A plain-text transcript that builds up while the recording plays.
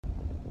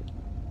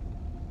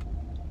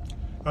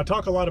I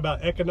talk a lot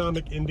about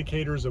economic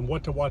indicators and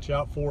what to watch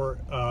out for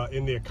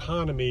in the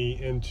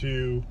economy, and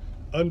to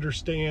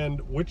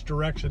understand which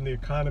direction the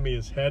economy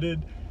is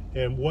headed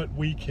and what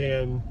we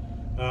can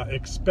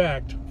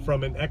expect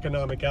from an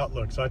economic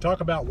outlook. So I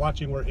talk about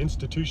watching where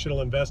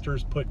institutional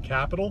investors put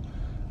capital.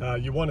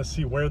 You want to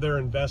see where they're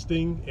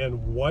investing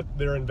and what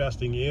they're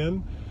investing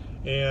in.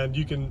 And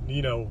you can,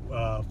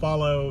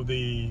 follow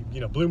the,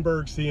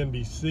 Bloomberg,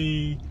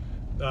 CNBC,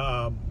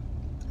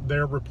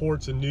 their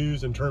reports and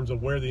news in terms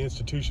of where the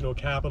institutional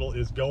capital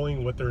is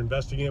going, what they're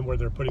investing in, where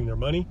they're putting their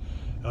money.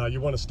 You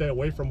want to stay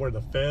away from where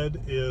the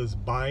Fed is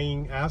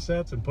buying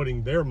assets and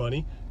putting their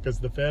money, because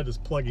the Fed is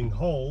plugging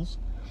holes.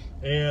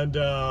 And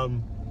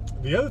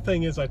the other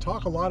thing is, I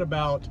talk a lot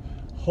about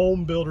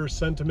home builder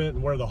sentiment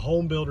and where the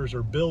home builders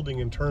are building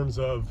in terms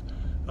of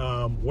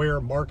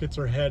where markets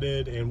are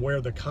headed and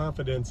where the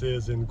confidence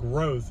is in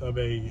growth of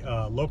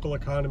a local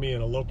economy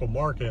and a local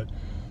market.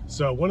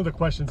 So one of the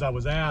questions I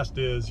was asked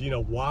is,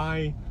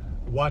 why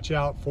watch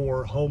out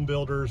for home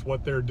builders,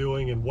 what they're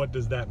doing, and what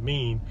does that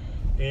mean?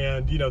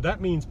 And that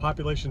means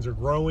populations are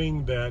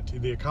growing, that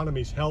the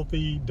economy's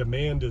healthy,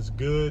 demand is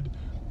good,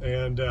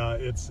 and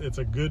it's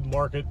a good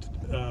market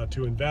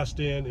to invest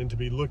in and to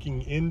be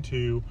looking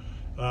into.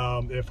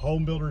 If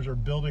home builders are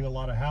building a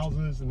lot of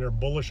houses and they're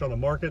bullish on a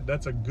market,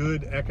 that's a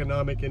good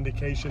economic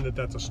indication that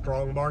that's a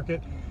strong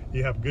market.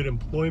 You have good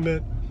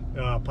employment,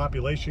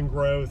 population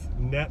growth,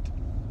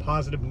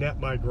 positive net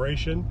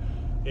migration.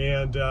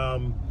 And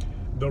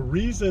the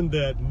reason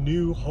that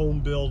new home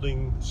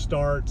building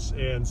starts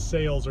and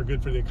sales are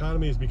good for the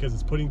economy is because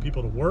it's putting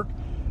people to work.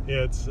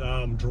 It's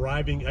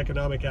driving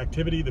economic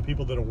activity. The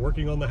people that are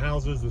working on the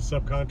houses, the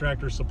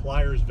subcontractors,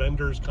 suppliers,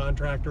 vendors,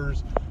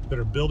 contractors that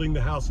are building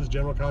the houses,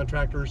 general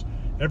contractors,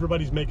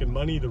 everybody's making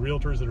money, the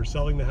realtors that are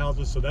selling the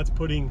houses. So that's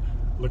putting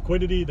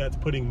liquidity, that's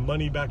putting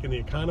money back in the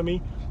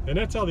economy. And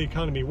that's how the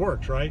economy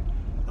works, right?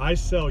 I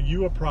sell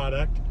you a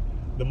product,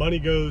 the money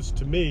goes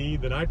to me,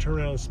 then I turn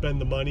around and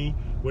spend the money,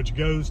 which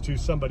goes to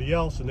somebody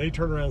else, and they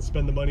turn around and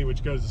spend the money,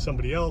 which goes to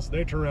somebody else, and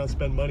they turn around and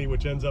spend money,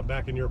 which ends up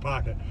back in your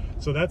pocket.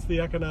 So that's the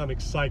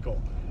economic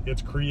cycle.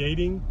 It's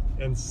creating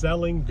and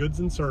selling goods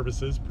and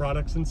services,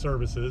 products and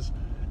services,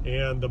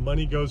 and the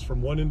money goes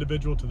from one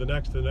individual to the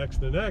next, to the next,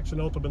 to the next,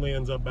 and ultimately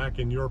ends up back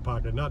in your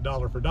pocket. Not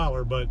dollar for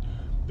dollar, but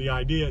the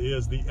idea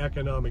is the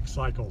economic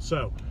cycle.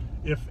 So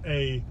if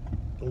a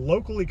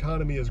local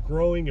economy is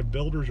growing, if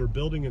builders are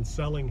building and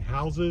selling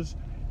houses,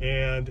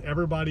 and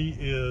everybody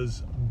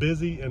is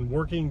busy and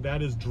working,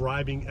 that is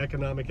driving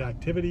economic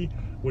activity,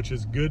 which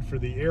is good for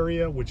the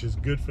area, which is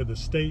good for the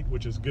state,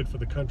 which is good for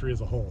the country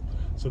as a whole.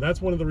 So that's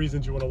one of the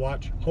reasons you want to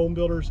watch home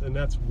builders, and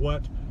that's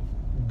what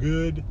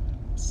good,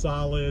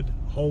 solid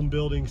home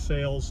building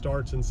sales,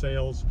 starts and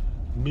sales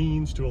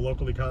means to a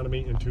local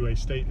economy and to a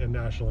state and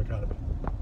national economy.